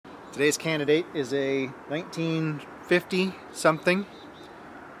Today's candidate is a 1950 something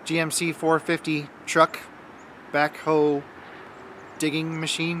GMC 450 truck backhoe digging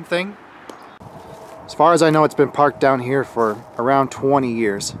machine thing. As far as I know, it's been parked down here for around 20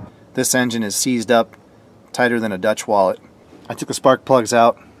 years. This engine is seized up tighter than a Dutch wallet. I took the spark plugs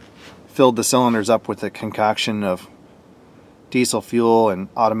out, filled the cylinders up with a concoction of diesel fuel and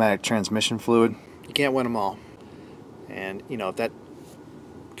automatic transmission fluid. You can't win them all. And you know, if that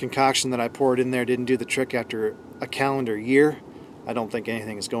concoction that I poured in there didn't do the trick after a calendar year, I don't think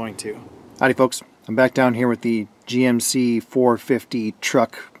anything is going to. Howdy folks, I'm back down here with the GMC 450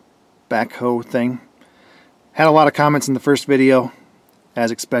 truck backhoe thing. Had a lot of comments in the first video,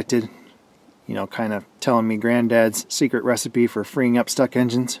 as expected. You know, kind of telling me granddad's secret recipe for freeing up stuck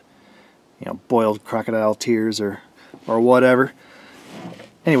engines. You know, boiled crocodile tears or whatever.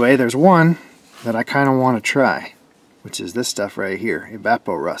 Anyway, there's one that I kind of want to try, which is this stuff right here,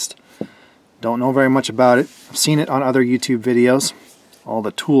 Evapo-Rust. Don't know very much about it. I've seen it on other YouTube videos. All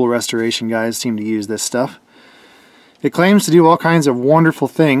the tool restoration guys seem to use this stuff. It claims to do all kinds of wonderful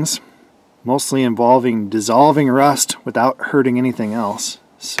things, mostly involving dissolving rust without hurting anything else.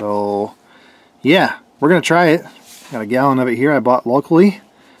 So, yeah, we're going to try it. Got a gallon of it here I bought locally.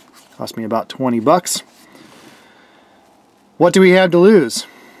 Cost me about 20 bucks. What do we have to lose?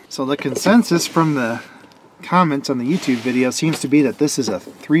 So the consensus from the comments on the YouTube video seems to be that this is a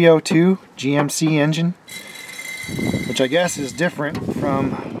 302 GMC engine, which I guess is different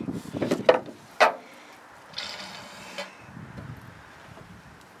from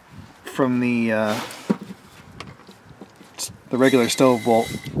the regular stove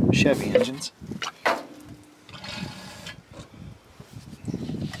bolt Chevy engines.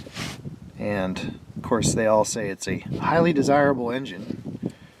 And of course they all say it's a highly desirable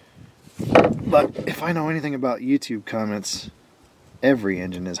engine. But if I know anything about YouTube comments, every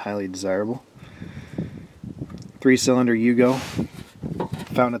engine is highly desirable. 3-cylinder Yugo,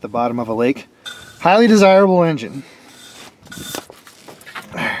 found at the bottom of a lake. Highly desirable engine.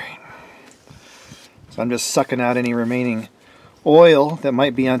 Alright. So I'm just sucking out any remaining oil that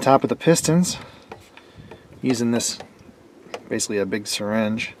might be on top of the pistons, using this, basically a big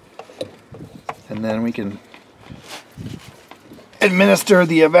syringe. And then we can administer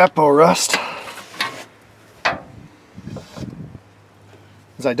the Evapo-Rust.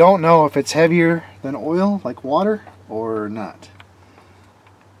 I don't know if it's heavier than oil, like water, or not.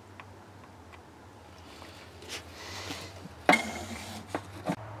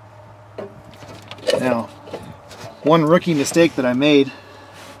 Now, one rookie mistake that I made,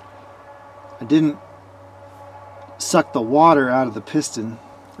 I didn't suck the water out of the piston,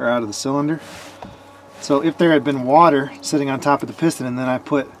 or out of the cylinder. So if there had been water sitting on top of the piston and then I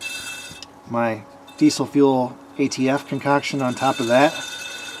put my diesel fuel ATF concoction on top of that,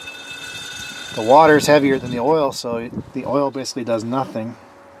 the water is heavier than the oil, so the oil basically does nothing.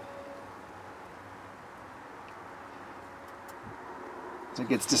 It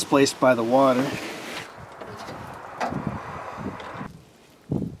gets displaced by the water.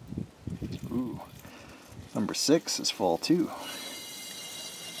 Ooh, number 6 is full too.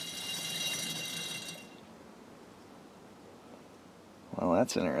 Well,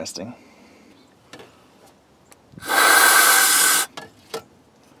 that's interesting.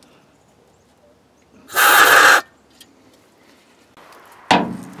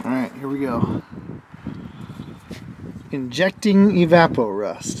 Alright, here we go. Injecting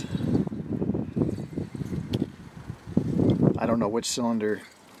Evapo-Rust. I don't know which cylinder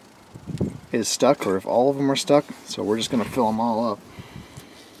is stuck or if all of them are stuck, so we're just going to fill them all up.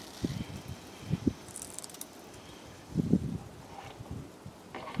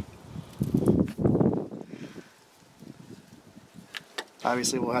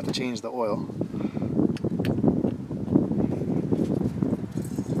 Obviously we'll have to change the oil.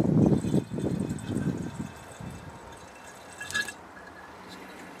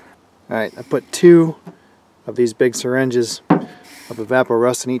 Alright, I put 2 of these big syringes of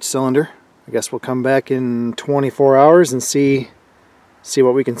Evapo-Rust in each cylinder. I guess we'll come back in 24 hours and see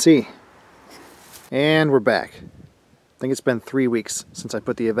what we can see. And we're back. I think it's been 3 weeks since I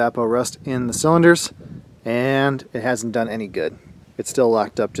put the Evapo-Rust in the cylinders, and it hasn't done any good. It's still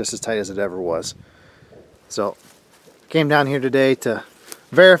locked up just as tight as it ever was. So, came down here today to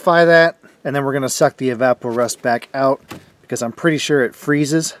verify that, and then we're going to suck the Evapo-Rust back out because I'm pretty sure it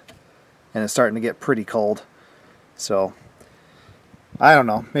freezes and it's starting to get pretty cold. So, I don't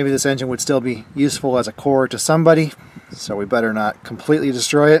know. Maybe this engine would still be useful as a core to somebody, so we better not completely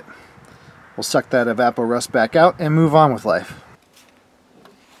destroy it. We'll suck that Evapo-Rust back out and move on with life.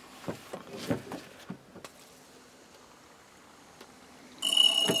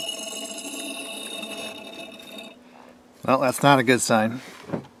 Well, that's not a good sign.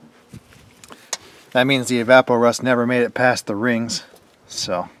 That means the Evapo-Rust never made it past the rings,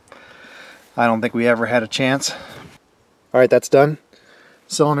 so I don't think we ever had a chance. Alright, that's done.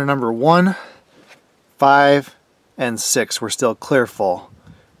 Cylinder number 1, 5, and 6 were still clear full,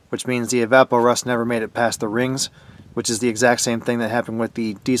 which means the Evapo-Rust never made it past the rings, which is the exact same thing that happened with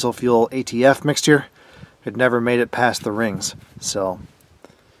the diesel fuel ATF mixture. It never made it past the rings, so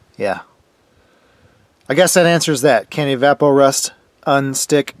yeah. I guess that answers that. Can Evapo-Rust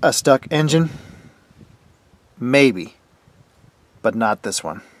unstick a stuck engine? Maybe, but not this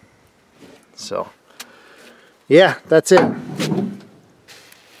one. So, yeah, that's it.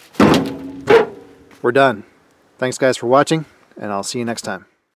 We're done. Thanks guys for watching, and I'll see you next time.